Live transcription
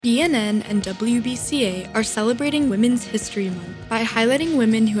BNN and WBCA are celebrating Women's History Month by highlighting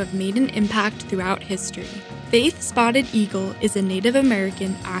women who have made an impact throughout history. Faith Spotted Eagle is a Native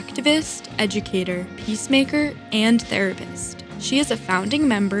American activist, educator, peacemaker, and therapist. She is a founding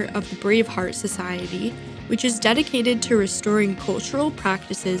member of the Braveheart Society, which is dedicated to restoring cultural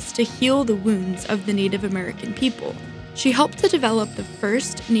practices to heal the wounds of the Native American people. She helped to develop the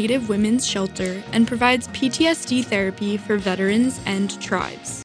first Native women's shelter and provides PTSD therapy for veterans and tribes.